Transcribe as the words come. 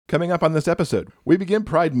Coming up on this episode, we begin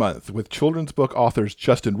Pride Month with children's book authors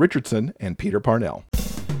Justin Richardson and Peter Parnell.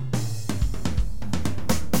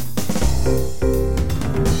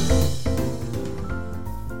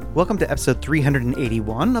 Welcome to episode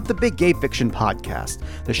 381 of the Big Gay Fiction Podcast,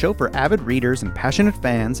 the show for avid readers and passionate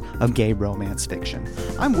fans of gay romance fiction.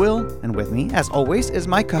 I'm Will, and with me, as always, is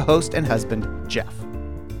my co-host and husband, Jeff.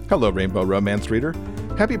 Hello, Rainbow Romance reader.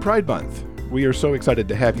 Happy Pride Month. We are so excited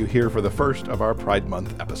to have you here for the first of our Pride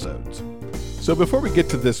Month episodes. So before we get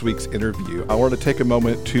to this week's interview, I want to take a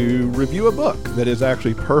moment to review a book that is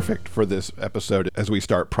actually perfect for this episode as we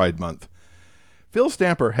start Pride Month. Phil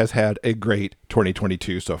Stamper has had a great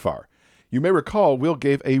 2022 so far. You may recall Will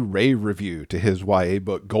gave a rave review to his YA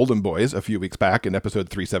book Golden Boys a few weeks back in episode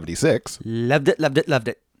 376. Loved it, loved it, loved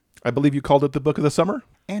it. I believe you called it the book of the summer?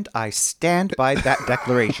 And I stand by that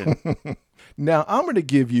declaration. Now I'm going to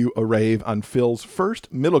give you a rave on Phil's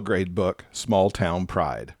first middle grade book, Small Town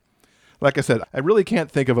Pride. Like I said, I really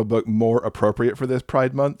can't think of a book more appropriate for this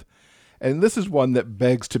Pride Month. And this is one that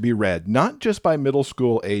begs to be read, not just by middle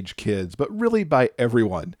school age kids, but really by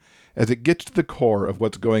everyone, as it gets to the core of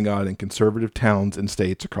what's going on in conservative towns and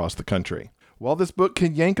states across the country. While this book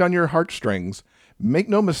can yank on your heartstrings, make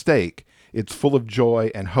no mistake, it's full of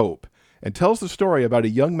joy and hope, and tells the story about a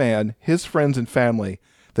young man, his friends and family,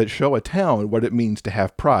 that show a town what it means to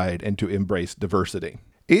have pride and to embrace diversity.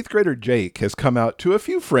 8th grader Jake has come out to a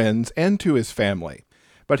few friends and to his family.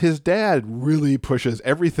 But his dad really pushes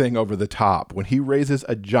everything over the top when he raises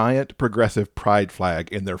a giant progressive pride flag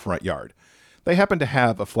in their front yard. They happen to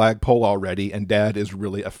have a flagpole already, and Dad is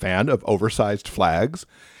really a fan of oversized flags.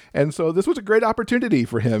 And so this was a great opportunity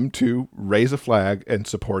for him to raise a flag and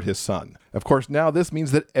support his son. Of course, now this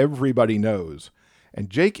means that everybody knows. And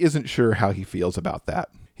Jake isn't sure how he feels about that.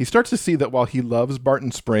 He starts to see that while he loves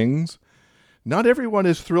Barton Springs, not everyone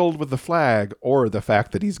is thrilled with the flag or the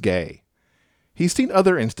fact that he's gay. He's seen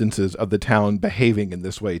other instances of the town behaving in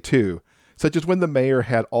this way too, such as when the mayor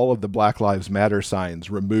had all of the Black Lives Matter signs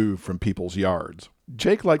removed from people's yards.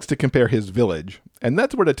 Jake likes to compare his village, and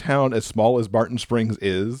that's what a town as small as Barton Springs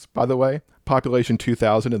is, by the way, population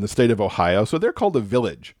 2,000 in the state of Ohio, so they're called a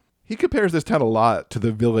village. He compares this town a lot to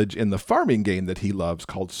the village in the farming game that he loves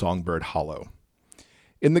called Songbird Hollow.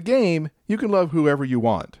 In the game, you can love whoever you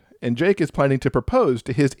want, and Jake is planning to propose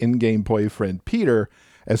to his in-game boyfriend Peter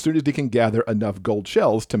as soon as he can gather enough gold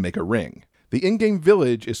shells to make a ring. The in-game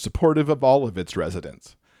village is supportive of all of its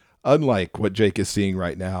residents, unlike what Jake is seeing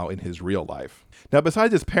right now in his real life. Now,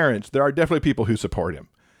 besides his parents, there are definitely people who support him,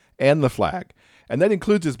 and the flag, and that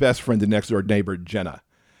includes his best friend and next-door neighbor, Jenna.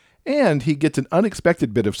 And he gets an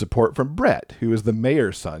unexpected bit of support from Brett, who is the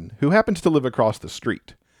mayor's son, who happens to live across the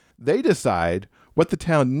street. They decide what the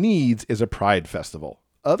town needs is a pride festival.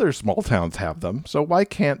 Other small towns have them, so why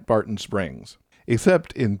can't Barton Springs?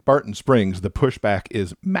 Except in Barton Springs, the pushback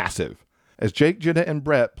is massive. As Jake, Jenna, and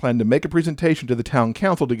Brett plan to make a presentation to the town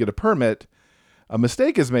council to get a permit, a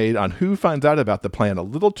mistake is made on who finds out about the plan a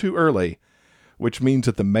little too early, which means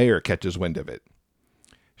that the mayor catches wind of it.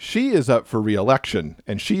 She is up for re-election,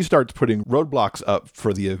 and she starts putting roadblocks up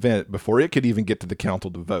for the event before it could even get to the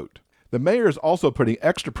council to vote. The mayor is also putting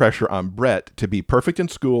extra pressure on Brett to be perfect in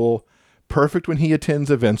school, perfect when he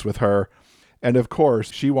attends events with her, and of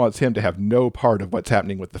course, she wants him to have no part of what's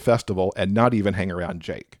happening with the festival and not even hang around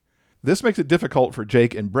Jake. This makes it difficult for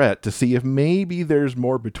Jake and Brett to see if maybe there's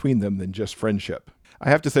more between them than just friendship. I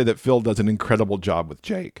have to say that Phil does an incredible job with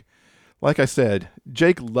Jake. Like I said,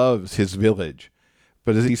 Jake loves his village,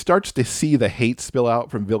 but as he starts to see the hate spill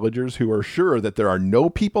out from villagers who are sure that there are no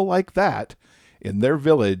people like that in their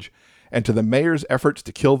village, and to the mayor's efforts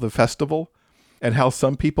to kill the festival, and how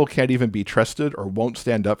some people can't even be trusted or won't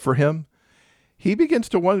stand up for him, he begins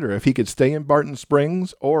to wonder if he could stay in Barton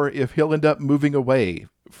Springs or if he'll end up moving away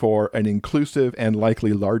for an inclusive and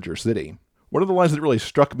likely larger city. One of the lines that really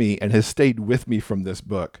struck me and has stayed with me from this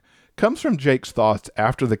book comes from Jake's thoughts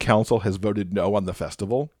after the council has voted no on the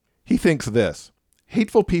festival. He thinks this: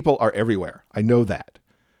 hateful people are everywhere. I know that.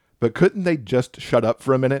 But couldn't they just shut up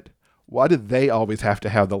for a minute? Why do they always have to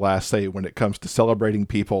have the last say when it comes to celebrating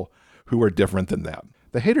people who are different than them?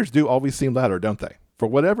 The haters do always seem louder, don't they? For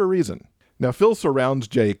whatever reason. Now, Phil surrounds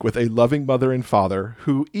Jake with a loving mother and father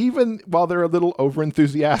who, even while they're a little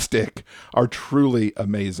overenthusiastic, are truly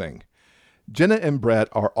amazing. Jenna and Brett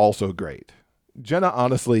are also great. Jenna,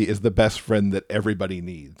 honestly, is the best friend that everybody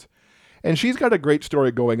needs. And she's got a great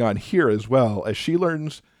story going on here as well, as she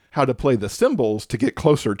learns how to play the cymbals to get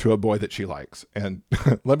closer to a boy that she likes. And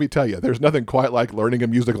let me tell you, there's nothing quite like learning a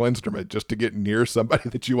musical instrument just to get near somebody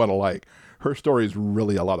that you want to like. Her story is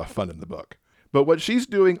really a lot of fun in the book. But what she's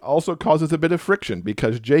doing also causes a bit of friction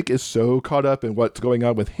because Jake is so caught up in what's going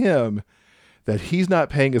on with him that he's not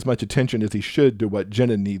paying as much attention as he should to what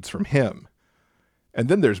Jenna needs from him. And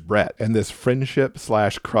then there's Brett and this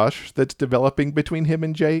friendship/crush that's developing between him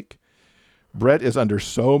and Jake. Brett is under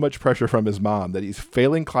so much pressure from his mom that he's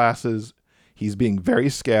failing classes, he's being very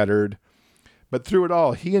scattered, but through it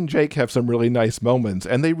all, he and Jake have some really nice moments,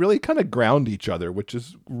 and they really kind of ground each other, which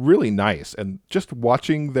is really nice. And just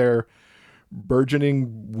watching their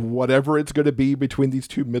burgeoning whatever it's going to be between these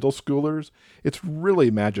two middle schoolers, it's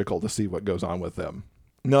really magical to see what goes on with them.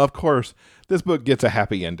 Now, of course, this book gets a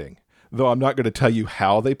happy ending, though I'm not going to tell you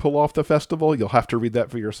how they pull off the festival. You'll have to read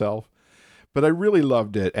that for yourself. But I really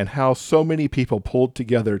loved it and how so many people pulled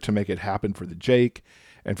together to make it happen for the Jake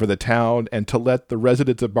and for the town and to let the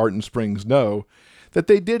residents of Barton Springs know that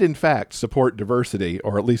they did, in fact, support diversity,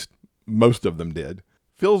 or at least most of them did.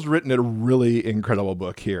 Phil's written a really incredible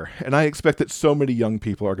book here, and I expect that so many young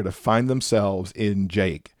people are going to find themselves in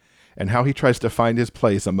Jake and how he tries to find his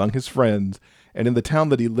place among his friends and in the town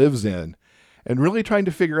that he lives in, and really trying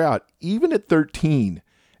to figure out, even at 13,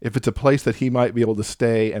 if it's a place that he might be able to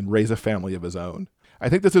stay and raise a family of his own. I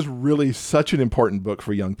think this is really such an important book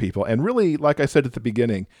for young people. And really, like I said at the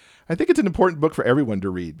beginning, I think it's an important book for everyone to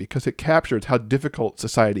read because it captures how difficult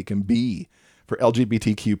society can be for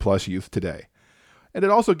LGBTQ plus youth today. And it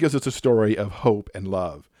also gives us a story of hope and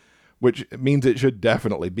love, which means it should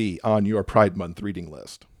definitely be on your Pride Month reading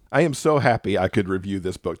list. I am so happy I could review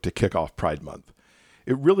this book to kick off Pride Month.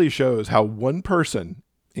 It really shows how one person,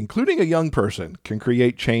 including a young person, can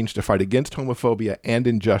create change to fight against homophobia and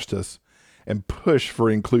injustice and push for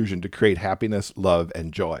inclusion to create happiness, love,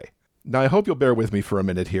 and joy. Now, I hope you'll bear with me for a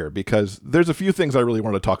minute here because there's a few things I really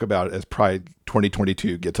want to talk about as Pride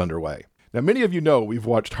 2022 gets underway. Now, many of you know we've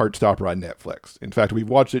watched Heartstopper on Netflix. In fact, we've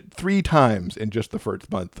watched it 3 times in just the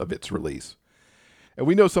first month of its release. And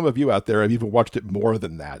we know some of you out there have even watched it more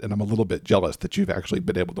than that, and I'm a little bit jealous that you've actually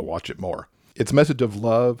been able to watch it more. Its message of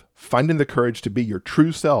love, finding the courage to be your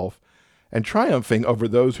true self, and triumphing over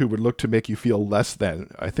those who would look to make you feel less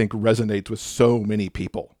than, I think resonates with so many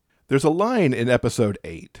people. There's a line in episode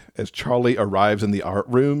 8 as Charlie arrives in the art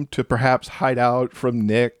room to perhaps hide out from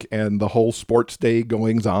Nick and the whole sports day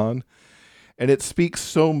goings on. And it speaks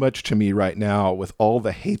so much to me right now with all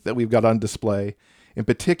the hate that we've got on display, in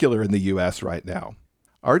particular in the U.S. right now.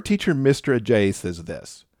 Our teacher, Mr. J, says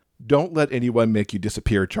this: "Don't let anyone make you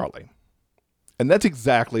disappear, Charlie." And that's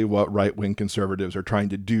exactly what right-wing conservatives are trying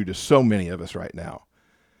to do to so many of us right now.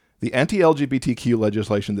 The anti-LGBTQ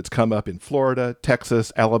legislation that's come up in Florida,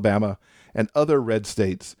 Texas, Alabama, and other red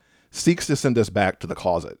states seeks to send us back to the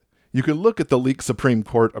closet. You can look at the leaked Supreme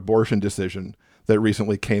Court abortion decision that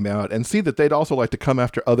recently came out and see that they'd also like to come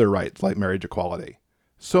after other rights like marriage equality.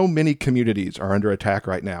 So many communities are under attack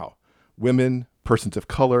right now. Women, persons of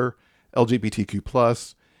color,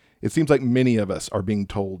 LGBTQ+. It seems like many of us are being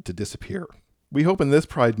told to disappear. We hope in this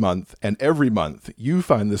Pride Month and every month you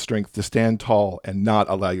find the strength to stand tall and not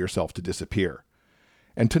allow yourself to disappear.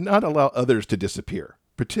 And to not allow others to disappear,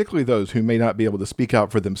 particularly those who may not be able to speak out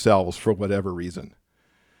for themselves for whatever reason.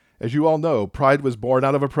 As you all know, Pride was born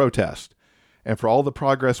out of a protest, and for all the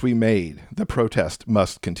progress we made, the protest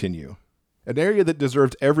must continue. An area that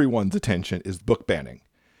deserves everyone's attention is book banning.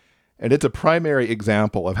 And it's a primary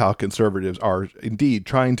example of how conservatives are indeed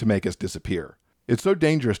trying to make us disappear. It's so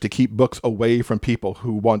dangerous to keep books away from people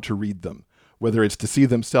who want to read them, whether it's to see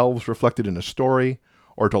themselves reflected in a story,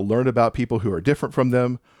 or to learn about people who are different from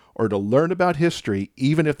them, or to learn about history,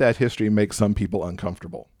 even if that history makes some people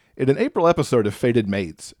uncomfortable. In an April episode of Fated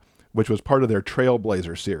Mates, which was part of their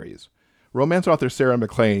Trailblazer series, romance author Sarah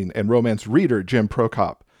McLean and romance reader Jim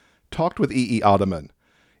Prokop talked with E. E. Ottoman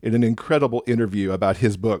in an incredible interview about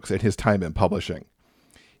his books and his time in publishing.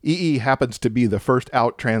 E.E. happens to be the first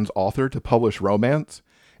out trans author to publish romance,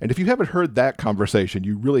 and if you haven't heard that conversation,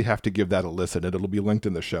 you really have to give that a listen, and it'll be linked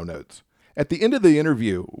in the show notes. At the end of the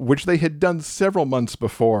interview, which they had done several months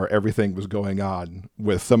before everything was going on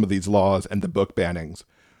with some of these laws and the book bannings,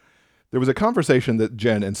 there was a conversation that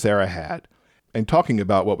Jen and Sarah had, and talking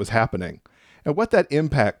about what was happening, and what that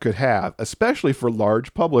impact could have, especially for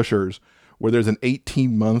large publishers, where there's an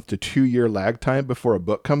 18-month to 2-year lag time before a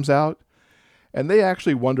book comes out. And they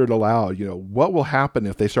actually wondered aloud, what will happen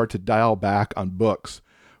if they start to dial back on books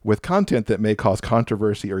with content that may cause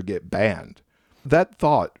controversy or get banned? That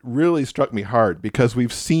thought really struck me hard because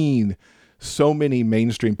we've seen so many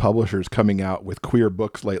mainstream publishers coming out with queer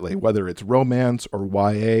books lately, whether it's romance or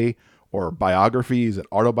YA or biographies and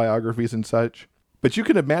autobiographies and such. But you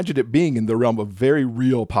can imagine it being in the realm of very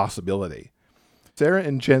real possibility. Sarah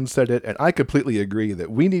and Jen said it, and I completely agree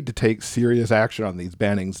that we need to take serious action on these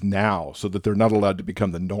bannings now so that they're not allowed to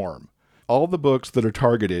become the norm. All the books that are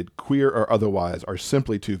targeted, queer or otherwise, are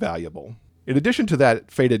simply too valuable. In addition to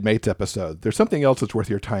that Fated Mates episode, there's something else that's worth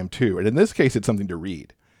your time too, and in this case it's something to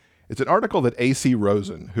read. It's an article that A.C.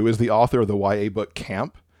 Rosen, who is the author of the YA book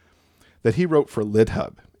Camp, that he wrote for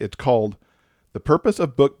LitHub. It's called "The Purpose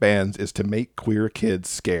of Book Bans is to Make Queer Kids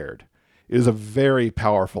Scared." It is a very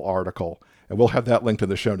powerful article, and we'll have that linked in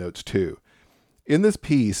the show notes too. In this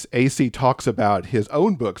piece, AC talks about his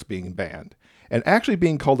own books being banned, and actually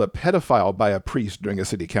being called a pedophile by a priest during a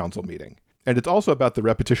city council meeting. And it's also about the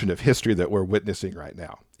repetition of history that we're witnessing right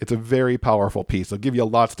now. It's a very powerful piece. It'll give you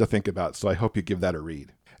lots to think about, so I hope you give that a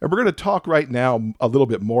read. And we're going to talk right now a little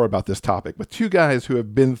bit more about this topic with two guys who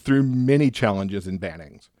have been through many challenges in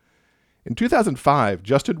bannings. In 2005,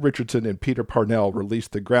 Justin Richardson and Peter Parnell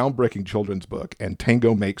released the groundbreaking children's book, And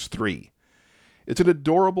Tango Makes Three. It's an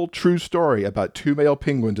adorable true story about two male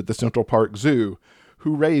penguins at the Central Park Zoo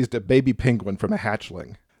who raised a baby penguin from a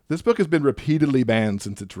hatchling. This book has been repeatedly banned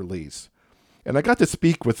since its release. And I got to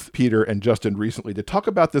speak with Peter and Justin recently to talk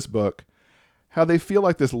about this book, how they feel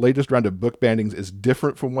like this latest round of book bannings is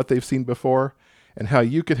different from what they've seen before, and how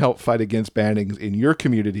you can help fight against bannings in your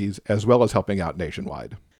communities as well as helping out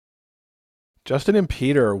nationwide. Justin and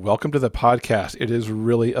Peter, welcome to the podcast. It is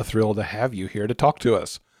really a thrill to have you here to talk to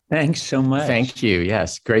us. Thanks so much. Thank you.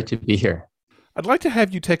 Yes, great to be here. I'd like to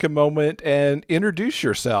have you take a moment and introduce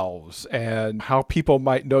yourselves and how people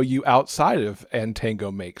might know you outside of And Tango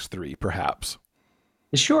Makes Three, perhaps.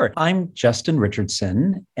 Sure. I'm Justin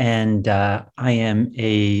Richardson, and I am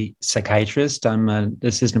a psychiatrist. I'm an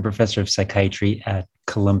assistant professor of psychiatry at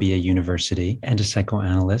Columbia University and a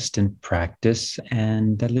psychoanalyst in practice.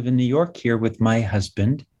 And I live in New York here with my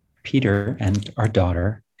husband, Peter, and our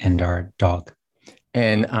daughter and our dog.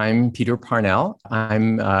 And I'm Peter Parnell.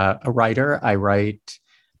 I'm a writer. I write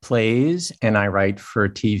plays and I write for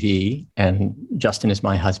TV. And Justin is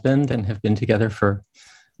my husband and have been together for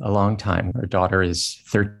a long time. Our daughter is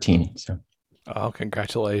 13. So, oh,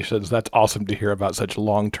 congratulations. That's awesome to hear about such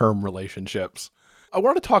long-term relationships. I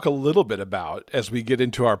want to talk a little bit about, as we get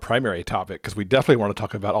into our primary topic, because we definitely want to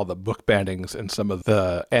talk about all the book bannings and some of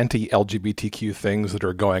the anti-LGBTQ things that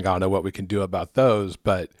are going on and what we can do about those.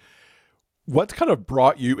 But what kind of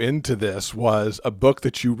brought you into this was a book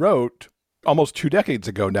that you wrote almost 2 decades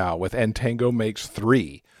ago now with And Tango Makes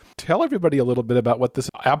Three. Tell everybody a little bit about what this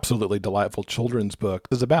absolutely delightful children's book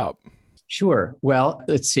is about. Sure. Well,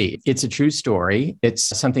 let's see. It's a true story.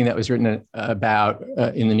 It's something that was written about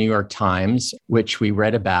in the New York Times, which we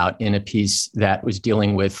read about in a piece that was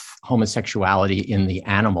dealing with homosexuality in the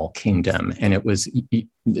animal kingdom. And it was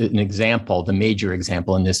an example, the major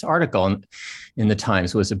example in this article in the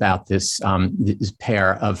Times was about this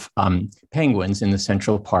pair of penguins in the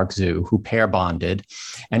Central Park Zoo who pair bonded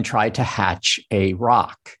and tried to hatch a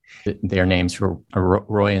rock. Their names were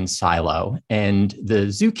Roy and Silo. And the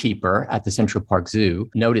zookeeper at the Central Park Zoo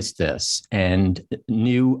noticed this and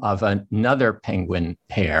knew of another penguin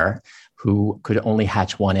pair who could only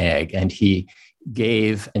hatch one egg. And he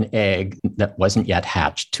gave an egg that wasn't yet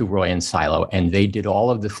hatched to Roy and Silo. And they did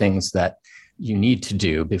all of the things that you need to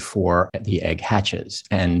do before the egg hatches.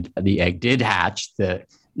 And the egg did hatch. The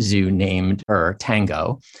zoo named her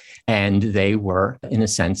Tango. And they were, in a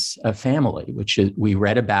sense, a family, which we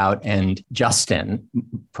read about. And Justin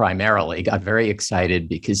primarily got very excited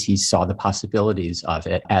because he saw the possibilities of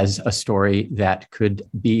it as a story that could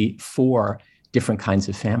be for different kinds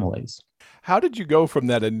of families. How did you go from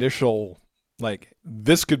that initial,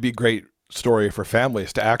 this could be great story for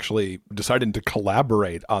families to actually deciding to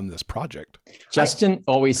collaborate on this project? Justin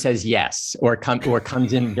always says yes, or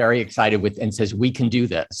comes in very excited and says, we can do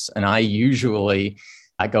this. And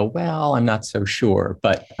I go, well, I'm not so sure.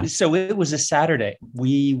 But so it was a Saturday.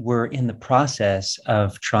 We were in the process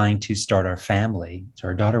of trying to start our family. So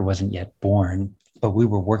our daughter wasn't yet born, but we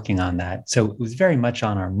were working on that. So it was very much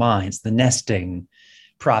on our minds. The nesting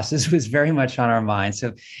process was very much on our minds.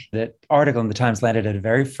 So the article in the Times landed at a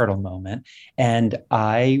very fertile moment. And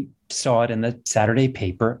I saw it in the Saturday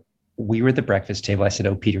paper. We were at the breakfast table. I said,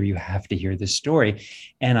 oh, Peter, you have to hear this story.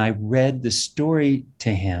 And I read the story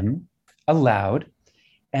to him aloud.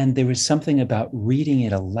 And there was something about reading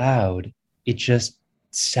it aloud. It just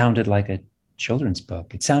sounded like a children's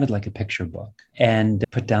book. It sounded like a picture book. And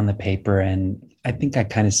put down the paper. And I think I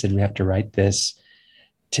kind of said, we have to write this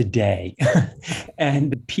today.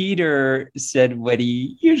 And Peter said what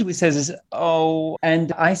he usually says is, oh,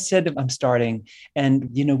 and I said, I'm starting. And,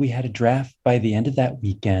 we had a draft by the end of that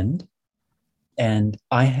weekend. And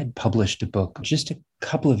I had published a book just a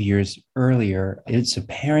couple of years earlier. It's a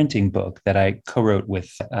parenting book that I co-wrote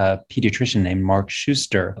with a pediatrician named Mark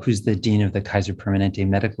Schuster, who's the dean of the Kaiser Permanente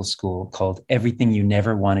Medical School, called Everything You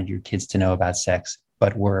Never Wanted Your Kids to Know About Sex,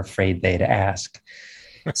 but Were Afraid They'd Ask.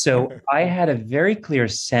 So I had a very clear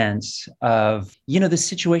sense of, the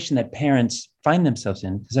situation that parents find themselves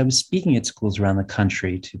in, because I was speaking at schools around the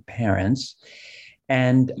country to parents.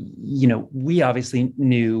 And, we obviously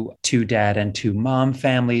knew 2 dad and 2 mom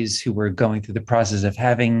families who were going through the process of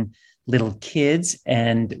having little kids.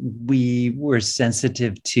 And we were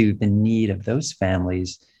sensitive to the need of those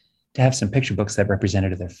families to have some picture books that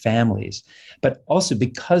represented their families. But also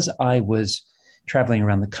because I was traveling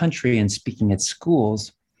around the country and speaking at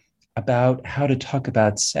schools about how to talk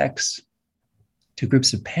about sex to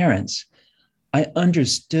groups of parents, I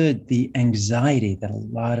understood the anxiety that a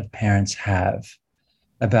lot of parents have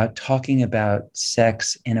about talking about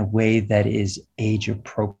sex in a way that is age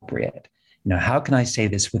appropriate. How can I say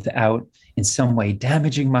this without in some way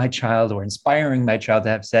damaging my child or inspiring my child to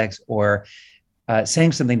have sex or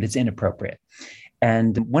saying something that's inappropriate?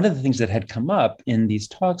 And one of the things that had come up in these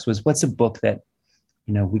talks was, what's a book that,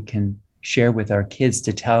 we can share with our kids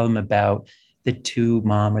to tell them about the 2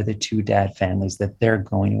 mom or the 2 dad families that they're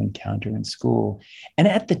going to encounter in school? And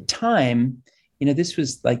at the time, this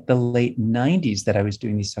was like the late 90s that I was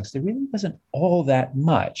doing these talks. There really wasn't all that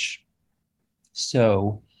much.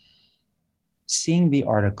 So seeing the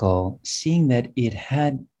article, seeing that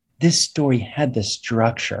this story had the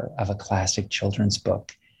structure of a classic children's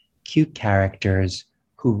book, cute characters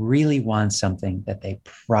who really want something that they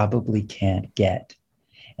probably can't get.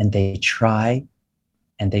 And they try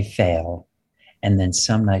and they fail. And then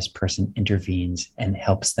some nice person intervenes and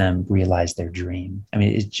helps them realize their dream. I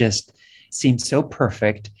mean, it just seemed so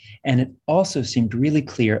perfect. And it also seemed really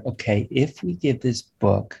clear, okay, if we give this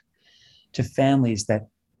book to families that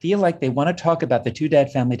feel like they want to talk about the 2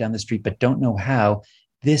 dad family down the street, but don't know how,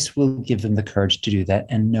 this will give them the courage to do that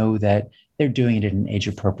and know that they're doing it in an age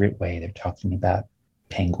appropriate way. They're talking about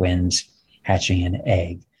penguins hatching an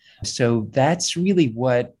egg. So that's really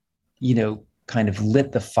what, kind of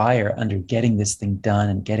lit the fire under getting this thing done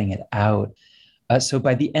and getting it out. So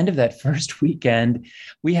by the end of that first weekend,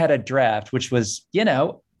 we had a draft, which was,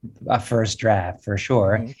 a first draft for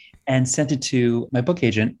sure, and sent it to my book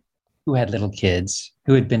agent, who had little kids,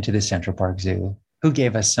 who had been to the Central Park Zoo, who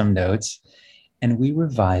gave us some notes. And we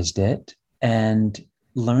revised it and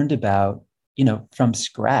learned about, from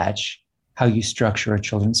scratch, how you structure a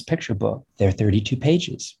children's picture book. There are 32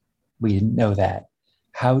 pages. We didn't know that.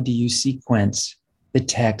 How do you sequence the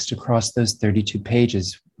text across those 32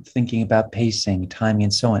 pages, thinking about pacing, timing,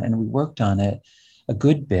 and so on? And we worked on it a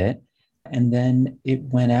good bit. And then it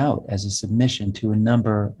went out as a submission to a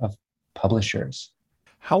number of publishers.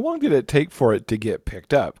 How long did it take for it to get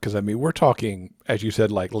picked up? Because, we're talking, as you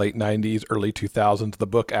said, like late 90s, early 2000s. The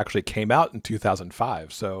book actually came out in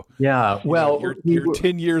 2005. So yeah, well, you're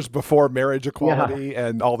 10 years before marriage equality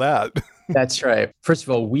and all that. That's right. First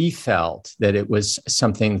of all, we felt that it was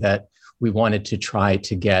something that we wanted to try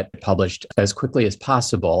to get published as quickly as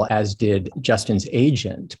possible, as did Justin's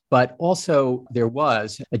agent. But also there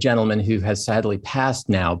was a gentleman who has sadly passed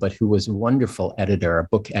now, but who was a wonderful editor, a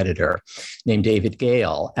book editor named David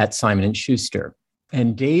Gale at Simon & Schuster.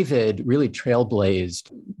 And David really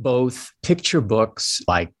trailblazed both picture books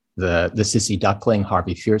like the Sissy Duckling,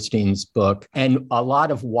 Harvey Fierstein's book, and a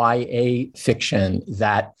lot of YA fiction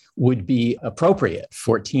that would be appropriate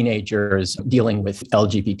for teenagers dealing with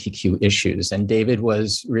LGBTQ issues. And David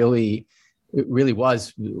really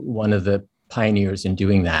was one of the pioneers in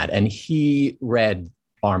doing that. And he read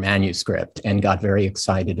our manuscript and got very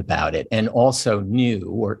excited about it, and also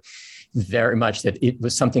knew very much that it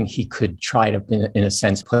was something he could try to, in a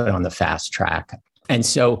sense, put on the fast track. And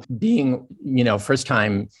so being, first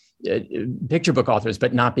time picture book authors,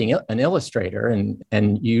 but not being an illustrator,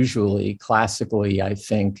 and usually classically, I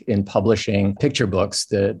think, in publishing picture books,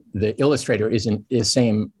 the illustrator isn't the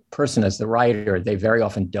same person as the writer. They very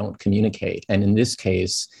often don't communicate. And in this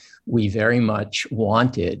case, we very much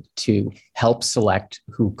wanted to help select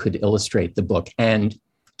who could illustrate the book and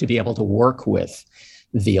to be able to work with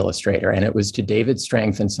the illustrator. And it was to David's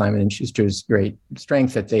strength and Simon & Schuster's great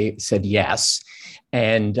strength that they said yes.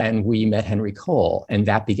 And we met Henry Cole, and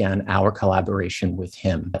that began our collaboration with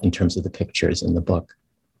him in terms of the pictures in the book.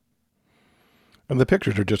 And the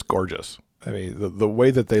pictures are just gorgeous. The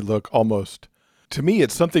way that they look, almost, to me,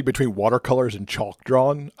 it's something between watercolors and chalk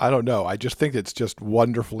drawn. I don't know. I just think it's just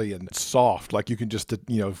wonderfully and soft. Like you can just,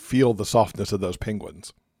 feel the softness of those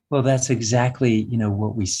penguins. Well, that's exactly,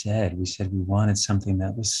 what we said. We said we wanted something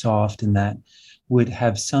that was soft and that would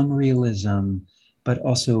have some realism, but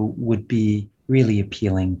also would be really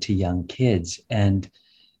appealing to young kids. And,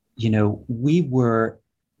 we were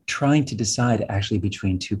trying to decide actually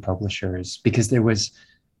between two publishers because there was,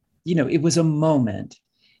 it was a moment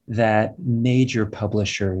that major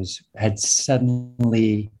publishers had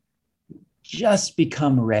suddenly just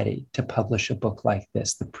become ready to publish a book like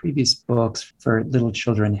this. The previous books for little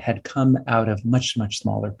children had come out of much, much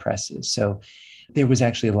smaller presses. So there was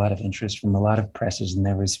actually a lot of interest from a lot of presses, and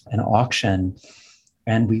there was an auction,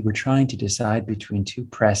 and we were trying to decide between two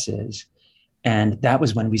presses. And that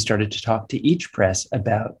was when we started to talk to each press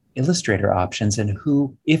about illustrator options and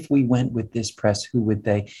who, if we went with this press, who would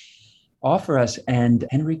they offer us? And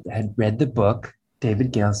Henry had read the book.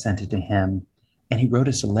 David Gale sent it to him, and he wrote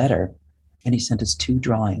us a letter, and he sent us two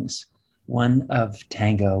drawings, one of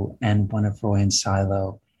Tango and one of Roy and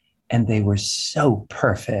Silo. And they were so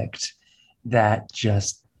perfect that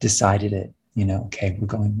just decided it, okay, we're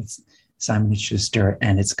going with Simon & Schuster,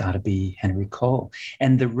 and it's got to be Henry Cole.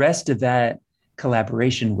 And the rest of that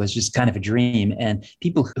collaboration was just kind of a dream. And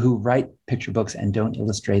people who write picture books and don't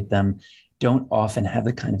illustrate them don't often have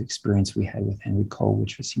the kind of experience we had with Henry Cole,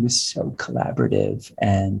 which was he was so collaborative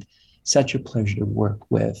and such a pleasure to work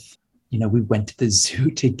with. We went to the zoo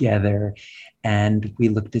together and we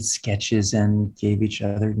looked at sketches and gave each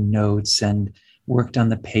other notes and worked on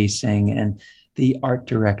the pacing. And the art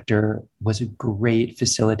director was a great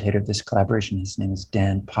facilitator of this collaboration. His name is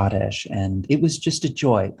Dan Potash. And it was just a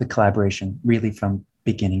joy, the collaboration, really from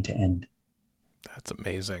beginning to end. That's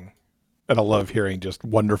amazing. And I love hearing just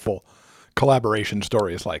wonderful collaboration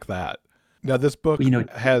stories like that. Now, this book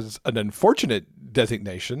has an unfortunate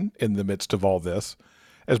designation in the midst of all this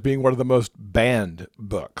as being one of the most banned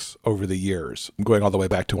books over the years, going all the way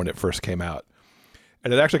back to when it first came out.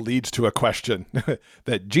 And it actually leads to a question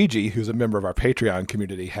that Gigi, who's a member of our Patreon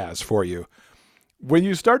community, has for you. When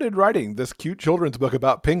you started writing this cute children's book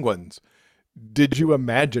about penguins, did you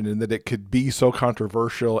imagine that it could be so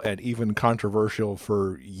controversial and even controversial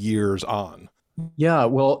for years on? Yeah,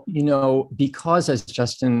 well, because as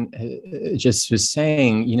Justin just was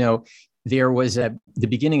saying, there was the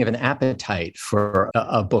beginning of an appetite for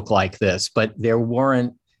a book like this, but there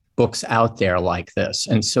weren't books out there like this.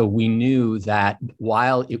 And so we knew that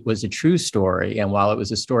while it was a true story and while it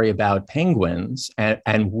was a story about penguins,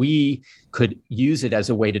 and we could use it as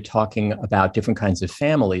a way to talking about different kinds of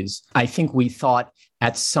families, I think we thought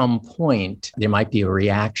at some point there might be a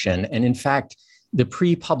reaction. And in fact, the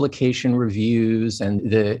pre-publication reviews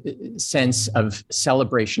and the sense of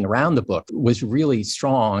celebration around the book was really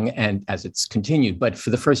strong, and as it's continued. But for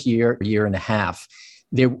the first year and a half,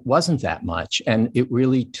 there wasn't that much. And it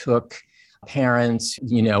really took parents,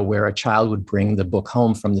 where a child would bring the book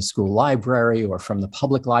home from the school library or from the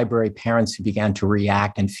public library, parents who began to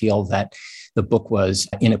react and feel that the book was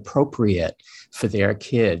inappropriate for their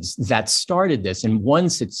kids. That started this. And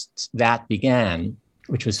once that began,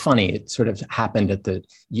 which was funny, it sort of happened at the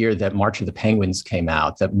year that March of the Penguins came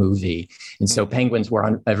out, that movie. And so penguins were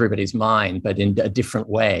on everybody's mind, but in a different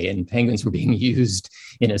way. And penguins were being used,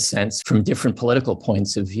 in a sense, from different political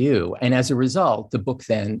points of view. And as a result, the book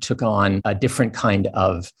then took on a different kind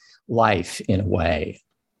of life in a way.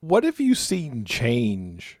 What have you seen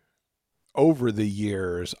change over the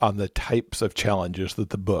years on the types of challenges that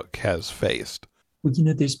the book has faced? Well,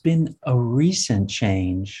 there's been a recent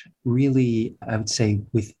change, really, I would say,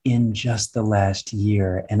 within just the last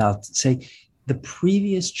year. And I'll say the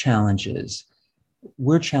previous challenges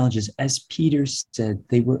were challenges, as Peter said,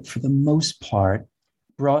 they were, for the most part,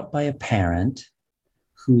 brought by a parent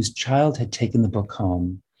whose child had taken the book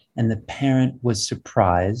home, and the parent was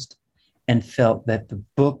surprised and felt that the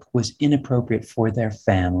book was inappropriate for their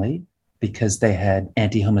family because they had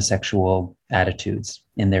anti-homosexual attitudes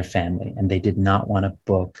in their family, and they did not want a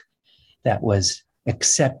book that was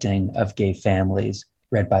accepting of gay families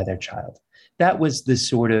read by their child. That was the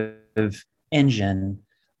sort of engine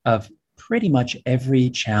of pretty much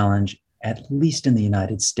every challenge, at least in the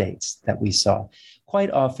United States, that we saw.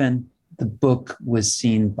 Quite often, the book was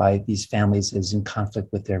seen by these families as in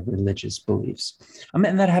conflict with their religious beliefs.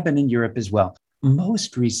 And that happened in Europe as well.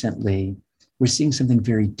 Most recently, we're seeing something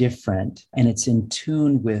very different, and it's in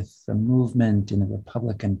tune with the movement in the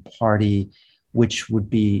Republican Party, which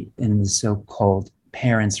would be in the so-called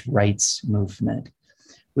parents' rights movement,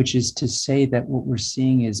 which is to say that what we're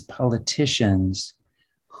seeing is politicians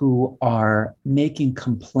who are making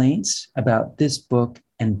complaints about this book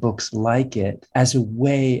and books like it as a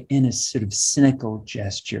way, in a sort of cynical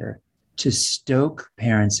gesture, to stoke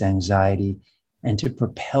parents' anxiety and to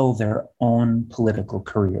propel their own political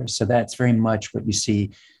careers. So that's very much what you see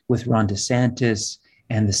with Ron DeSantis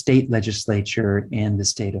and the state legislature in the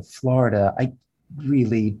state of Florida, I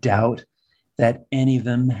really doubt that any of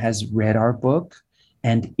them has read our book.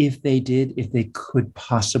 And if they did, if they could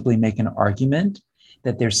possibly make an argument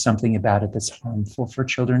that there's something about it that's harmful for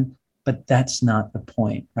children, but that's not the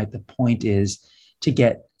point, right? The point is to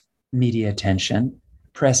get media attention,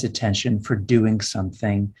 press attention for doing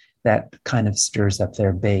something that kind of stirs up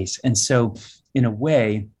their base. And so in a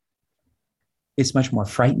way, it's much more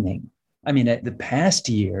frightening. I mean, the past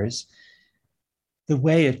years, the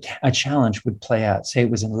way a challenge would play out, say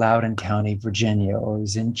it was in Loudoun County, Virginia, or it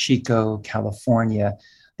was in Chico, California,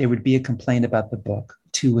 there would be a complaint about the book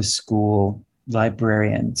to a school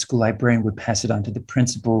librarian. School librarian would pass it on to the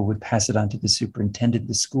principal, would pass it on to the superintendent.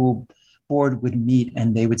 The school board would meet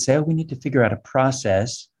and they would say, oh, we need to figure out a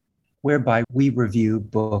process whereby we review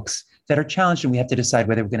books that are challenged and we have to decide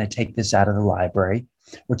whether we're going to take this out of the library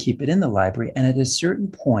or keep it in the library. And at a certain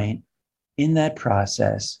point in that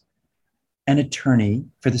process, an attorney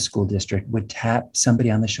for the school district would tap somebody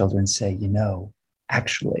on the shoulder and say,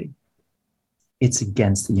 actually, it's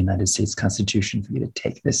against the United States Constitution for you to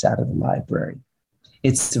take this out of the library.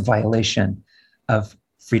 It's a violation of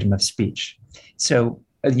freedom of speech. So,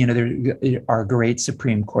 there are great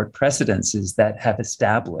Supreme Court precedences that have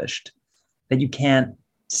established that you can't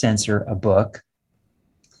censor a book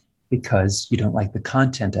because you don't like the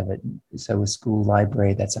content of it. So a school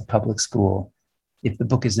library that's a public school, if the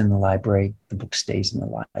book is in the library, the book stays in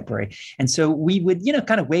the library. And so we would,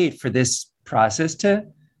 kind of wait for this process to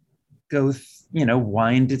go,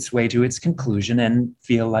 wind its way to its conclusion and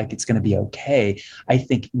feel like it's going to be okay. I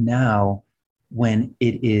think now when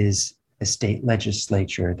it is a state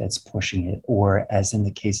legislature that's pushing it, or as in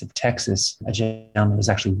the case of Texas, a gentleman was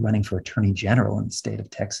actually running for attorney general in the state of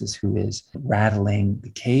Texas who is rattling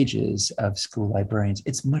the cages of school librarians,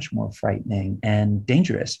 it's much more frightening and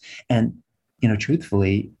dangerous. And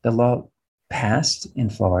truthfully, the law passed in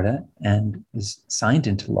Florida and was signed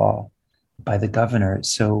into law by the governor.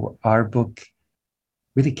 So our book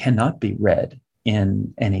really cannot be read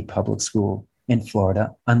in any public school in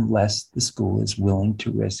Florida unless the school is willing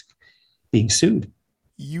to risk being sued.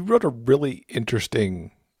 You wrote a really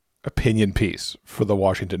interesting opinion piece for the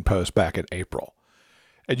Washington Post back in April,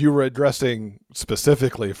 and you were addressing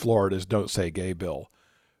specifically Florida's Don't Say Gay bill.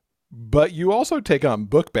 But you also take on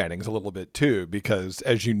book bannings a little bit too, because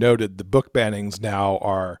as you noted, the book bannings now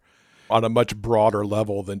are on a much broader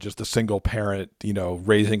level than just a single parent,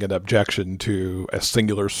 raising an objection to a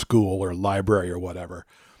singular school or library or whatever.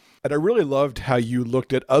 And I really loved how you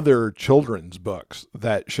looked at other children's books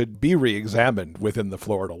that should be re-examined within the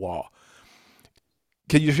Florida law.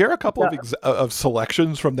 Can you share a couple of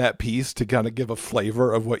selections from that piece to kind of give a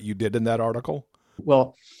flavor of what you did in that article?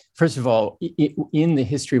 Well, first of all, in the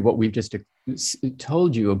history of what we've just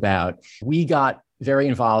told you about, we got very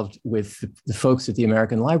involved with the folks at the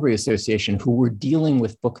American Library Association who were dealing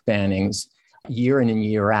with book bannings year in and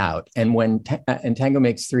year out. And when Tango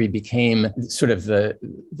Makes Three became sort of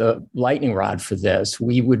the lightning rod for this,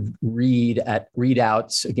 we would read at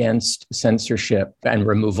readouts against censorship and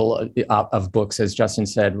removal of books, as Justin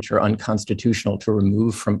said, which are unconstitutional to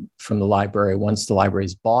remove from the library once the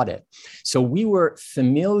libraries bought it. So we were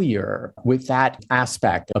familiar with that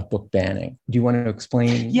aspect of book banning. Do you want to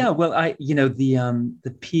explain? Yeah, well,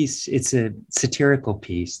 the piece, it's a satirical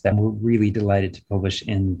piece that we're really delighted to publish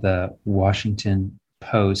in the Washington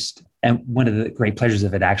Post. And one of the great pleasures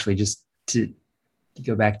of it, actually, just to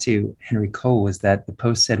go back to Henry Cole, was that the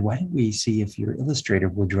Post said, why don't we see if your illustrator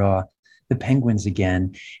will draw the penguins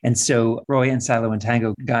again? And so Roy and Silo and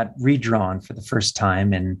Tango got redrawn for the first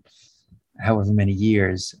time in however many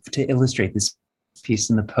years to illustrate this piece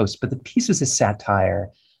in the Post. But the piece was a satire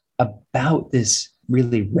about this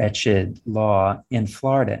really wretched law in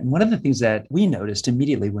Florida. And one of the things that we noticed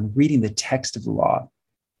immediately when reading the text of the law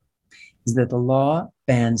is that the law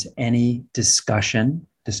bans any discussion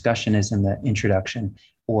is in the introduction,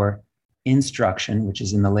 or instruction, which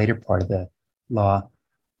is in the later part of the law,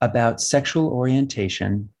 about sexual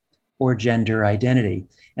orientation or gender identity.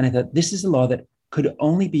 And I thought this is a law that could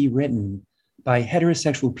only be written by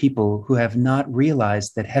heterosexual people who have not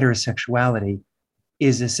realized that heterosexuality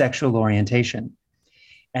is a sexual orientation,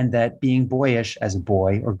 and that being boyish as a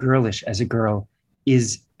boy or girlish as a girl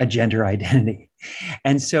is a gender identity.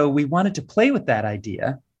 And so we wanted to play with that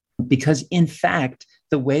idea because, in fact,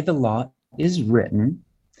 the way the law is written,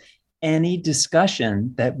 any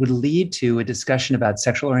discussion that would lead to a discussion about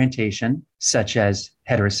sexual orientation, such as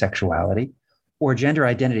heterosexuality, or gender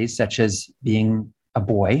identities, such as being a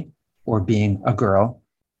boy or being a girl,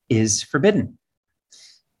 is forbidden.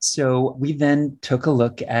 So we then took a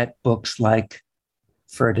look at books like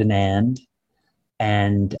Ferdinand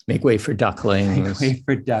and Make Way for Ducklings. Make Way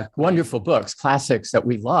for Ducklings. Wonderful books, classics that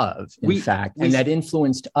we love, in fact, and that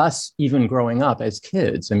influenced us even growing up as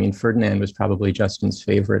kids. I mean, Ferdinand was probably Justin's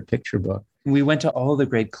favorite picture book. We went to all the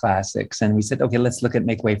great classics and we said, okay, let's look at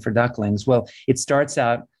Make Way for Ducklings. Well, it starts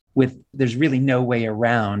out with, there's really no way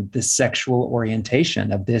around the sexual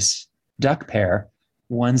orientation of this duck pair.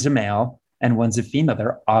 One's a male and one's a female.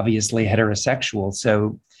 They're obviously heterosexual.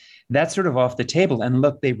 So that's sort of off the table. And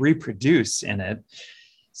look, they reproduce in it.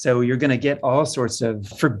 So you're going to get all sorts of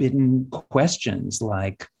forbidden questions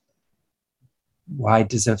like, why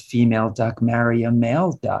does a female duck marry a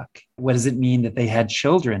male duck? What does it mean that they had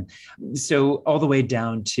children? So all the way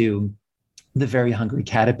down to the very hungry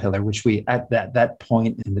caterpillar, which we, at that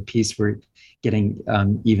point in the piece, we're getting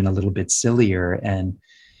even a little bit sillier. And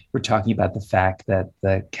we're talking about the fact that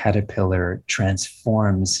the caterpillar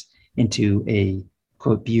transforms into a,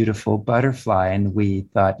 quote, beautiful butterfly. And we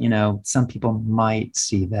thought, some people might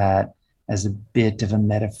see that as a bit of a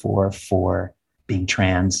metaphor for being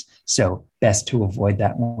trans. So best to avoid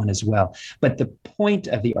that one as well. But the point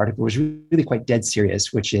of the article was really quite dead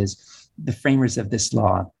serious, which is the framers of this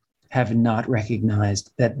law have not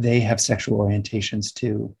recognized that they have sexual orientations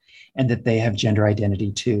too, and that they have gender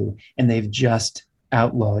identity too. And they've just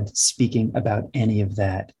outlawed speaking about any of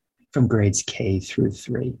that from grades K through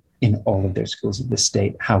 3 in all of their schools of the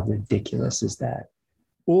state. How ridiculous is that?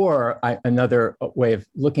 Or another way of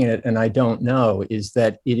looking at it, and I don't know, is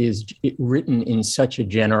that it is written in such a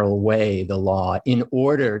general way, the law, in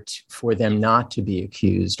order for them not to be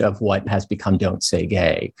accused of what has become Don't Say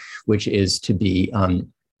Gay, which is to be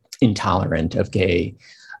intolerant of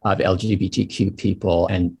LGBTQ people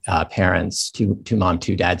and parents, two mom,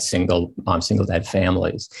 two dad, single mom, single dad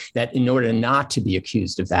families, that in order not to be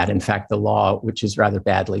accused of that, in fact, the law, which is rather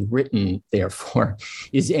badly written, therefore,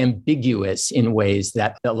 is ambiguous in ways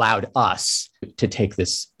that allowed us to take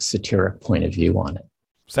this satiric point of view on it.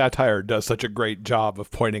 Satire does such a great job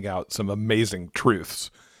of pointing out some amazing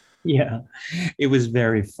truths. Yeah, it was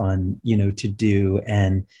very fun, to do,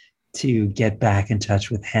 and to get back in touch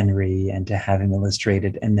with Henry and to have him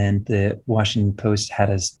illustrated. And then the Washington Post had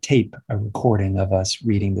us tape a recording of us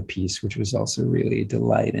reading the piece, which was also really a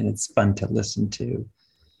delight. And it's fun to listen to.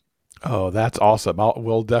 Oh, that's awesome.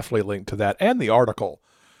 We'll definitely link to that and the article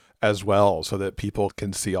as well so that people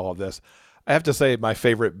can see all of this. I have to say my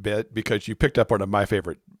favorite bit, because you picked up one of my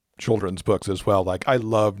favorite children's books as well. Like, I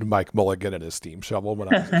loved Mike Mulligan and his steam shovel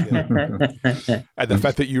when I was a kid. And the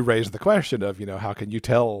fact that you raised the question of, how can you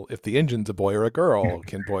tell if the engine's a boy or a girl?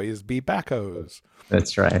 Can boys be backhoes?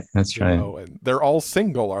 That's right. That's right. And they're all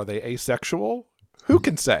single. Are they asexual? Who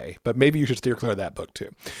can say? But maybe you should steer clear of that book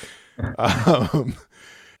too.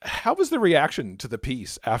 How was the reaction to the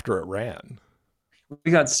piece after it ran?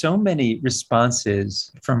 We got so many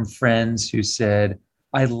responses from friends who said,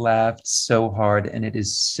 I laughed so hard and it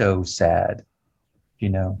is so sad,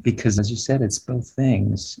 because as you said, it's both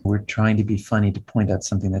things. We're trying to be funny to point out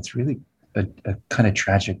something that's really a kind of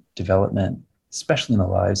tragic development, especially in the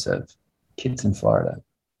lives of kids in Florida.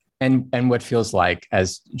 And what feels like,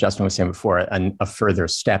 as Justin was saying before, a further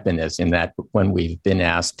step in this, in that when we've been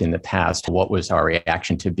asked in the past, what was our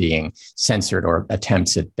reaction to being censored or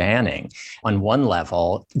attempts at banning? On one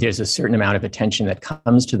level, there's a certain amount of attention that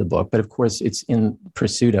comes to the book, but of course, it's in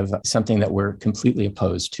pursuit of something that we're completely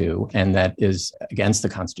opposed to, and that is against the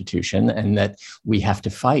Constitution, and that we have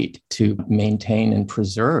to fight to maintain and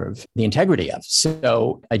preserve the integrity of.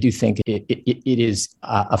 So I do think it is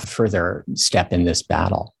a further step in this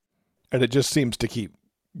battle. And it just seems to keep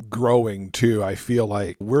growing too. I feel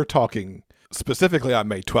like we're talking specifically on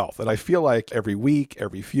May 12th. And I feel like every week,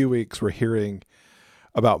 every few weeks, we're hearing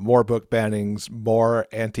about more book bannings, more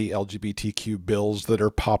anti-LGBTQ bills that are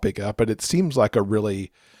popping up. And it seems like a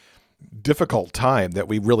really difficult time that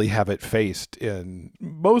we really haven't faced in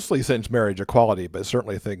mostly since marriage equality, but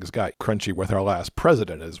certainly things got crunchy with our last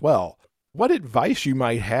president as well. What advice you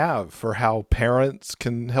might have for how parents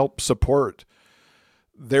can help support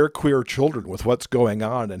their queer children with what's going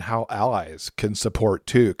on, and how allies can support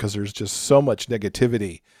too, because there's just so much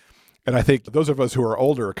negativity. And I think those of us who are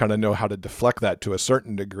older kind of know how to deflect that to a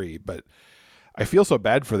certain degree, but I feel so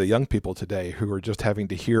bad for the young people today who are just having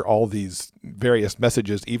to hear all these various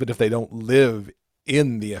messages, even if they don't live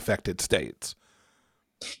in the affected states.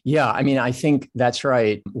 Yeah, I mean, I think that's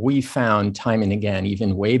right. We found time and again,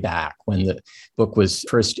 even way back when the book was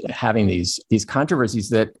first having these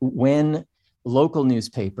controversies, that when local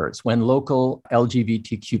newspapers, when local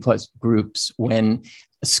LGBTQ plus groups, when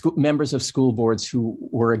members of school boards who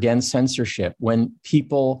were against censorship, when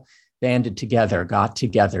people banded together, got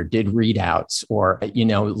together, did readouts, or,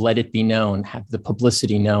 let it be known, have the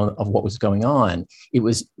publicity known of what was going on. It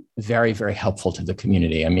was very, very helpful to the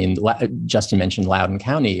community. I mean, Justin mentioned Loudoun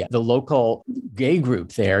County. The local gay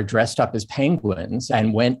group there dressed up as penguins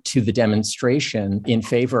and went to the demonstration in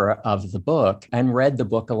favor of the book and read the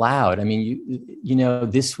book aloud. I mean,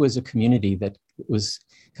 this was a community that was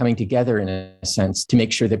coming together in a sense to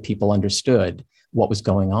make sure that people understood what was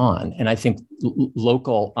going on. And I think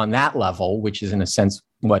local on that level, which is in a sense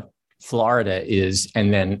what Florida is,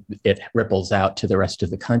 and then it ripples out to the rest of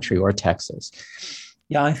the country or Texas.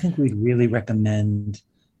 Yeah, I think we'd really recommend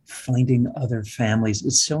finding other families.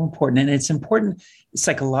 It's so important. And it's important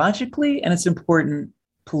psychologically and it's important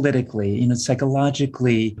politically.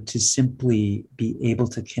 Psychologically, to simply be able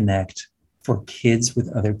to connect for kids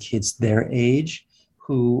with other kids their age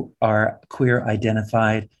who are queer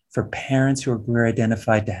identified, for parents who are queer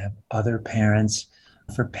identified to have other parents,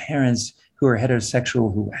 for parents who are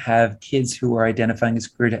heterosexual who have kids who are identifying as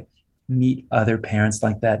queer to meet other parents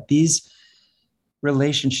like that. These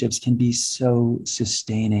relationships can be so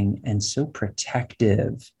sustaining and so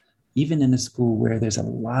protective, even in a school where there's a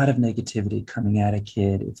lot of negativity coming at a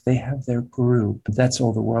kid. If they have their group, that's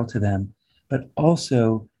all the world to them. But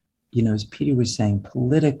also, as Peter was saying,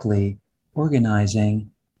 politically, organizing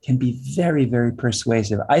can be very, very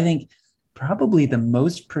persuasive. I think probably the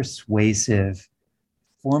most persuasive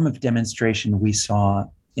form of demonstration we saw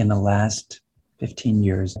in the last 15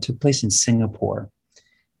 years took place in Singapore.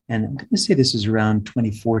 And I'm going to say this was around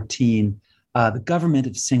 2014. The government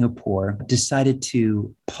of Singapore decided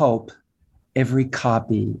to pulp every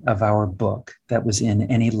copy of our book that was in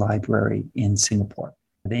any library in Singapore.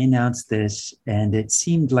 They announced this, and it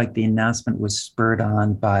seemed like the announcement was spurred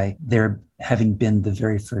on by there having been the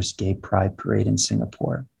very first gay pride parade in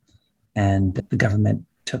Singapore. And the government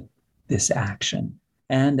took this action.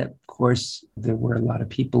 And of course, there were a lot of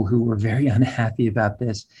people who were very unhappy about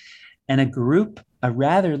this. And a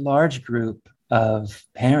rather large group of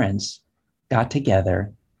parents got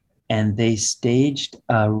together and they staged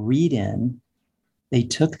a read-in. They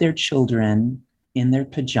took their children in their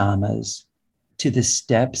pajamas to the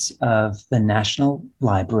steps of the National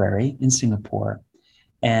Library in Singapore.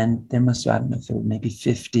 And there must, I don't know if there were maybe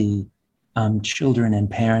 50 children and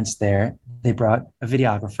parents there. They brought a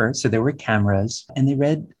videographer, so there were cameras, and they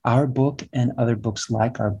read our book and other books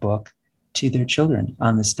like our book to their children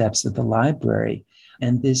on the steps of the library.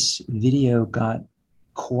 And this video got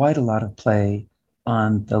quite a lot of play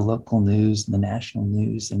on the local news, the national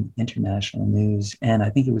news, and international news. And I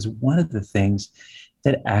think it was one of the things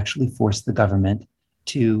that actually forced the government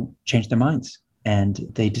to change their minds. And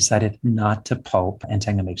they decided not to pulp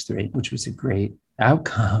Antango MH3, which was a great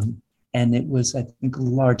outcome. And it was, I think,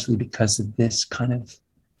 largely because of this kind of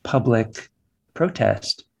public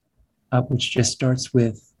protest, which just starts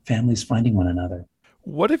with families finding one another.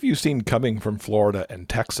 What have you seen coming from Florida and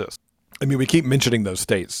Texas? I mean, we keep mentioning those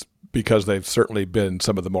states because they've certainly been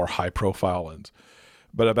some of the more high-profile ones,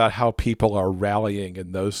 but about how people are rallying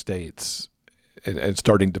in those states and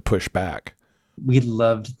starting to push back. We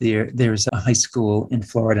loved there's a high school in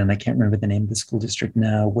Florida, and I can't remember the name of the school district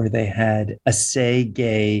now, where they had a Say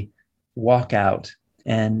Gay walkout,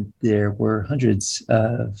 and there were hundreds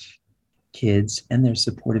of kids and their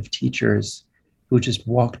supportive teachers who just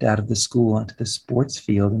walked out of the school onto the sports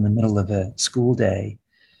field in the middle of a school day.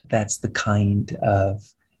 That's the kind of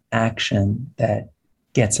action that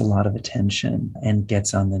gets a lot of attention and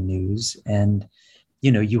gets on the news. And,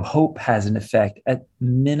 you hope has an effect. At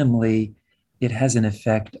minimally, it has an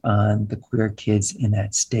effect on the queer kids in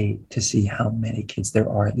that state to see how many kids there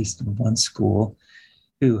are, at least in one school,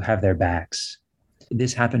 who have their backs.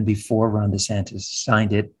 This happened before Ron DeSantis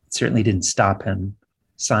signed it. It certainly didn't stop him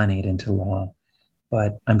signing it into law,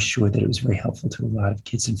 but I'm sure that it was very helpful to a lot of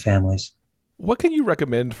kids and families. What can you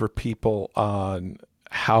recommend for people on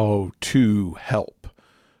how to help,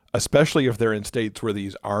 especially if they're in states where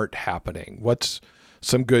these aren't happening? What's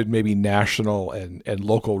some good maybe national and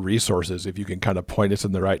local resources, if you can kind of point us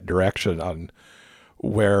in the right direction on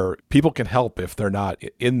where people can help if they're not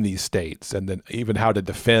in these states, and then even how to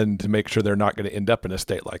defend to make sure they're not going to end up in a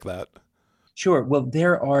state like that? Sure. Well,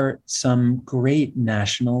 there are some great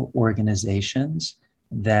national organizations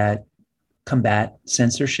that combat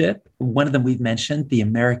censorship. One of them we've mentioned, the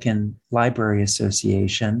American Library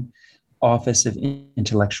Association Office of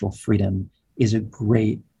Intellectual Freedom, is a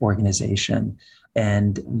great organization.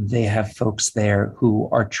 And they have folks there who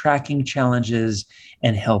are tracking challenges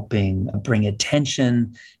and helping bring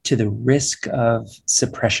attention to the risk of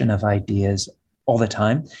suppression of ideas all the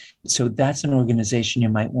time. So that's an organization you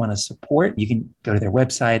might want to support. You can go to their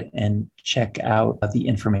website and check out the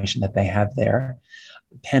information that they have there.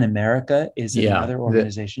 PEN America is another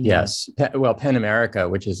organization. Yes. Well, PEN America,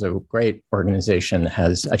 which is a great organization,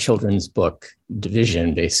 has a children's book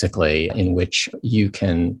division, basically, in which you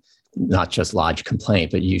can not just lodge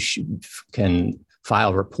complaint, but you can file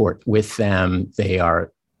a report with them. They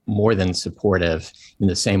are more than supportive in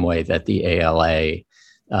the same way that the ALA,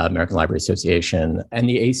 American Library Association, and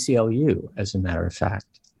the ACLU, as a matter of fact.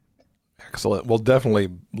 Excellent. We'll definitely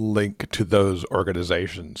link to those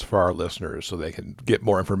organizations for our listeners so they can get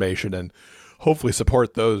more information and hopefully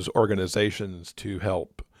support those organizations to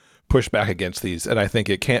help push back against these. And I think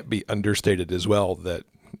it can't be understated as well that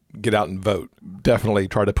get out and vote. Definitely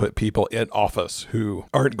try to put people in office who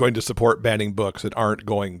aren't going to support banning books and aren't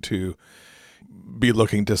going to be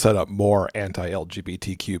looking to set up more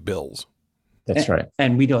anti-LGBTQ bills. That's right.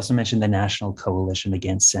 And we'd also mention the National Coalition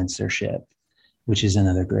Against Censorship, which is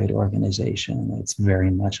another great organization that's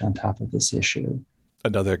very much on top of this issue.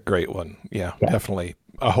 Another great one. Yeah, definitely.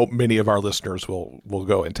 I hope many of our listeners will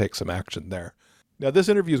go and take some action there. Now, this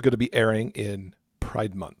interview is going to be airing in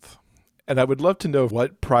Pride Month. And I would love to know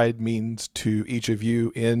what Pride means to each of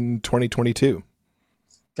you in 2022.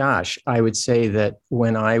 Gosh, I would say that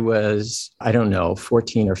when I was,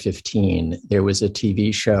 14 or 15, there was a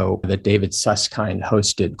TV show that David Susskind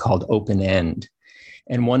hosted called Open End.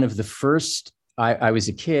 And one of the first, I was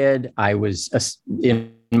a kid, I was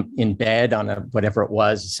in bed on whatever it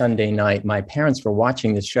was, Sunday night. My parents were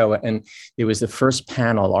watching this show, and it was the first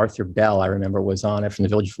panel, Arthur Bell, I remember, was on it from the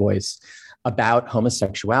Village Voice, about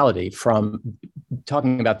homosexuality, from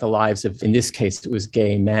talking about the lives of, in this case, it was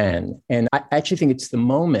gay men. And I actually think it's the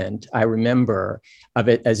moment I remember of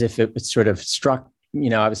it as if it sort of struck,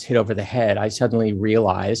 I was hit over the head. I suddenly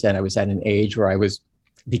realized that I was at an age where I was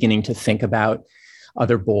beginning to think about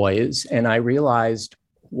other boys, and I realized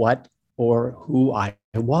what or who I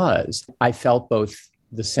was. I felt both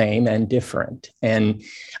the same and different. And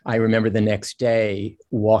I remember the next day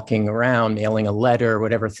walking around, mailing a letter,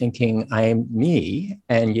 whatever, thinking I'm me,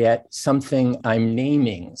 and yet I'm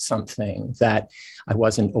naming something that I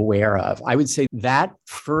wasn't aware of. I would say that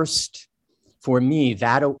first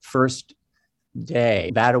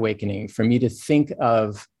day, that awakening, for me to think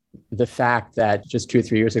of the fact that just 2 or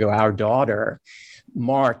 3 years ago, our daughter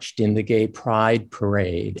marched in the Gay Pride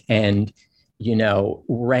Parade and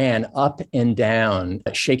ran up and down,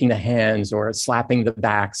 shaking the hands or slapping the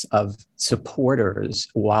backs of supporters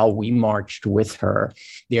while we marched with her.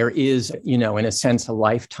 There is, in a sense, a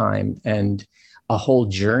lifetime and a whole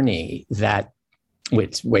journey that,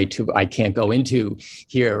 which I can't go into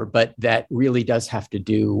here, but that really does have to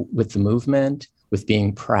do with the movement, with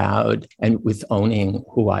being proud, and with owning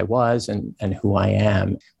who I was and who I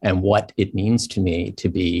am, and what it means to me to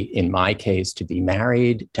be, in my case, to be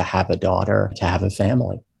married, to have a daughter, to have a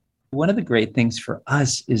family. One of the great things for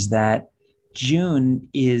us is that June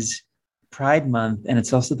is Pride Month, and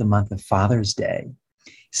it's also the month of Father's Day.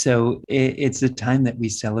 So it's a time that we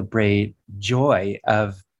celebrate joy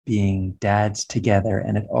of being dads together,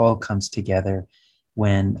 and it all comes together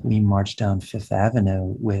when we march down Fifth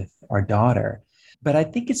Avenue with our daughter. But I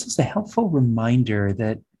think it's just a helpful reminder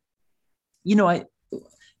that,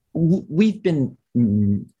 we've been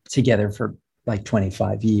together for like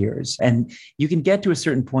 25 years. And you can get to a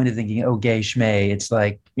certain point of thinking, oh, gay schmay. It's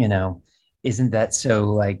like, isn't that so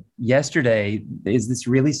like yesterday? Is this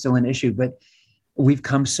really still an issue? But we've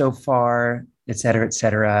come so far, et cetera, et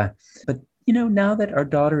cetera. But, now that our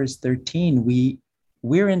daughter is 13,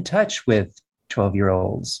 we're in touch with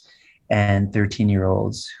 12-year-olds and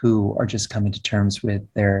 13-year-olds who are just coming to terms with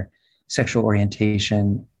their sexual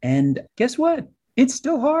orientation. And guess what? It's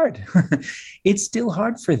still hard. It's still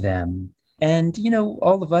hard for them. And,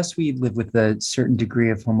 all of us, we live with a certain degree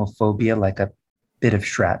of homophobia, like a bit of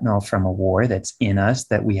shrapnel from a war that's in us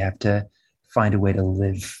that we have to find a way to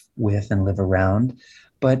live with and live around.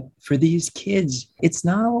 But for these kids, it's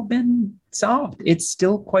not all been solved. It's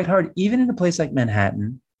still quite hard. Even in a place like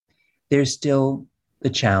Manhattan, there's still the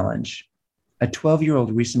challenge. A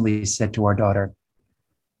 12-year-old recently said to our daughter,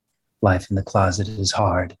 "Life in the closet is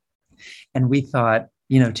hard." And we thought,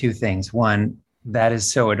 two things. One, that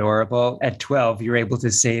is so adorable. At 12, you're able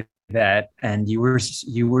to say that, and you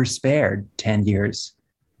were spared 10 years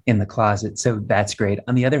in the closet. So that's great.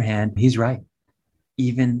 On the other hand, he's right.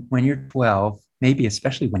 Even when you're 12, maybe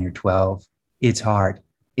especially when you're 12, it's hard.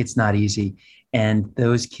 It's not easy. And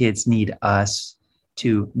those kids need us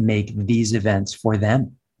to make these events for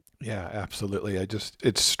them. Yeah, absolutely.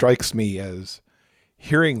 It strikes me as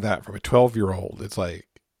hearing that from a 12-year-old. It's like,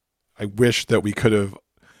 I wish that we could have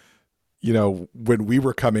when we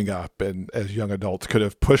were coming up and as young adults could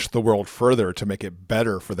have pushed the world further to make it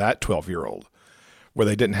better for that 12-year-old where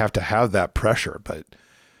they didn't have to have that pressure. But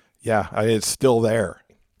yeah, it's still there.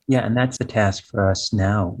 Yeah, and that's the task for us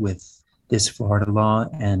now with this Florida law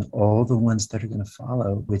and all the ones that are going to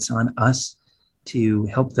follow. It's on us to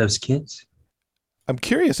help those kids. I'm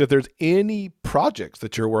curious if there's any projects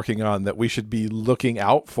that you're working on that we should be looking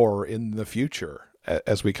out for in the future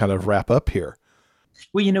as we kind of wrap up here.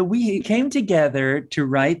 Well, we came together to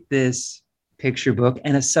write this picture book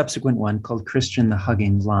and a subsequent one called Christian the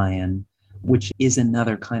Hugging Lion, which is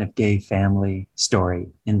another kind of gay family story,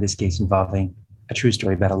 in this case involving a true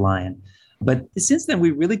story about a lion. But since then,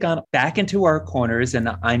 we really got back into our corners, and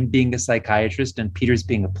I'm being a psychiatrist and Peter's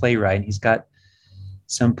being a playwright. And he's got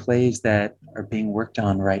some plays that are being worked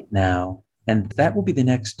on right now. And that will be the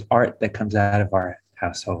next art that comes out of our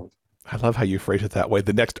household. I love how you phrase it that way.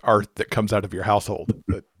 The next art that comes out of your household.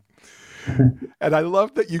 And I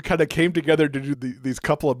love that you kind of came together to do these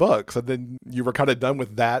couple of books, and then you were kind of done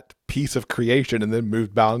with that piece of creation and then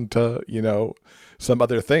moved on to, some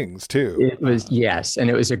other things too. It was, yes. And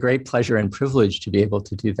it was a great pleasure and privilege to be able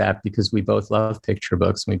to do that because we both love picture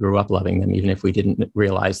books and we grew up loving them, even if we didn't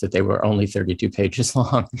realize that they were only 32 pages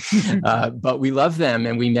long. But we love them,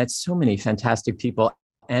 and we met so many fantastic people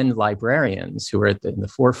and librarians who were in the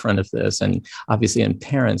forefront of this, and obviously and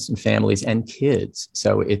parents and families and kids.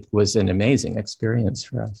 So it was an amazing experience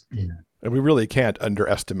for us. Yeah. And we really can't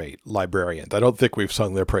underestimate librarians. I don't think we've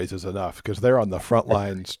sung their praises enough because they're on the front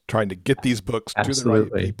lines trying to get these books to the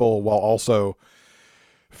right people while also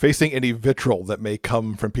facing any vitriol that may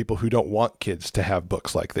come from people who don't want kids to have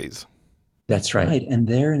books like these. That's right. And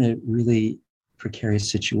they're in a really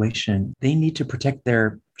precarious situation. They need to protect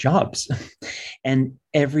their jobs. And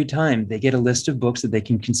every time they get a list of books that they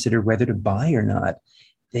can consider whether to buy or not,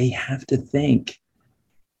 they have to think,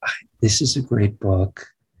 this is a great book,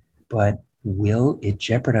 but will it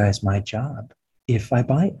jeopardize my job if I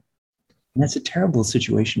buy it? And that's a terrible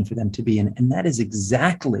situation for them to be in. And that is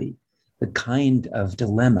exactly the kind of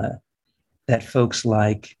dilemma that folks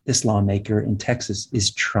like this lawmaker in Texas is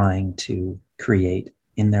trying to create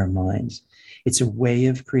in their minds. It's a way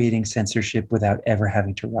of creating censorship without ever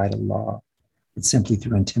having to write a law. It's simply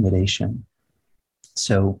through intimidation.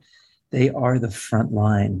 So they are the front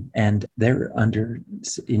line, and they're under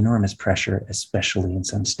enormous pressure, especially in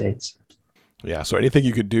some states. Yeah, so anything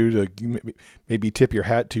you could do to maybe tip your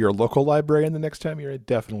hat to your local librarian the next time you're in,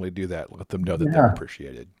 definitely do that. Let them know that they're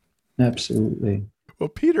appreciated. Absolutely. Well,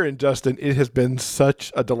 Peter and Justin, it has been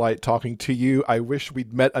such a delight talking to you. I wish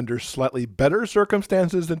we'd met under slightly better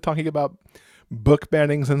circumstances than talking about book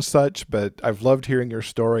bannings and such, but I've loved hearing your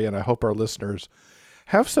story, and I hope our listeners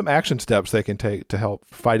have some action steps they can take to help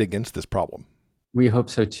fight against this problem. We hope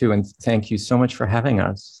so too, and thank you so much for having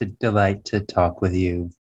us. It's a delight to talk with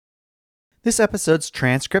you. This episode's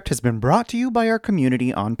transcript has been brought to you by our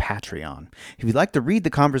community on Patreon. If you'd like to read the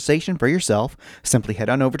conversation for yourself, simply head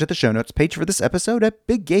on over to the show notes page for this episode at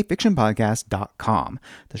biggayfictionpodcast.com.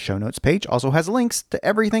 The show notes page also has links to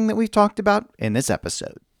everything that we've talked about in this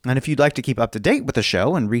episode. And if you'd like to keep up to date with the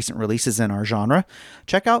show and recent releases in our genre,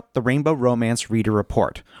 check out the Rainbow Romance Reader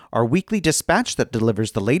Report, our weekly dispatch that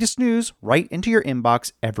delivers the latest news right into your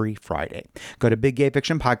inbox every Friday. Go to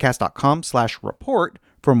biggayfictionpodcast.com/report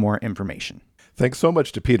for more information. Thanks so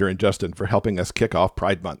much to Peter and Justin for helping us kick off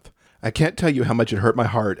Pride Month. I can't tell you how much it hurt my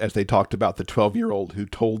heart as they talked about the 12-year-old who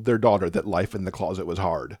told their daughter that life in the closet was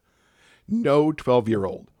hard. No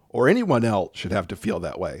 12-year-old or anyone else should have to feel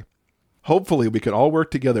that way. Hopefully, we can all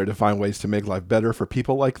work together to find ways to make life better for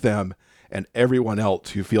people like them and everyone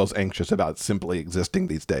else who feels anxious about simply existing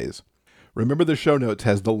these days. Remember, the show notes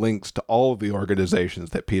has the links to all of the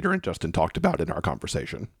organizations that Peter and Justin talked about in our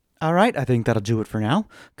conversation. All right, I think that'll do it for now.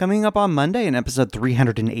 Coming up on Monday in episode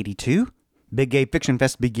 382, Big Gay Fiction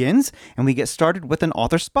Fest begins, and we get started with an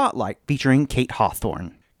author spotlight featuring Kate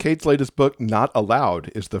Hawthorne. Kate's latest book, Not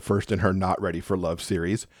Allowed, is the first in her Not Ready for Love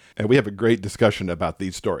series, and we have a great discussion about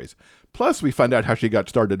these stories. Plus, we find out how she got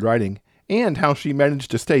started writing and how she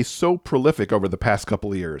managed to stay so prolific over the past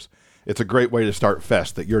couple of years. It's a great way to start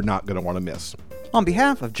Fest that you're not going to want to miss. On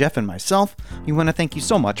behalf of Jeff and myself, we want to thank you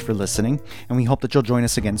so much for listening, and we hope that you'll join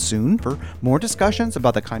us again soon for more discussions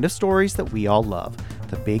about the kind of stories that we all love,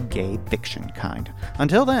 the big gay fiction kind.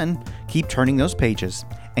 Until then, keep turning those pages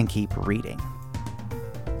and keep reading.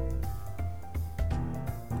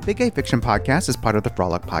 Big Gay Fiction Podcast is part of the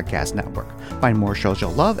Frolic Podcast Network. Find more shows you'll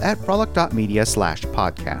love at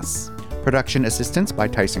frolic.media/podcasts. Production assistance by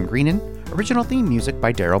Tyson Greenan. Original theme music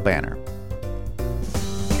by Daryl Banner.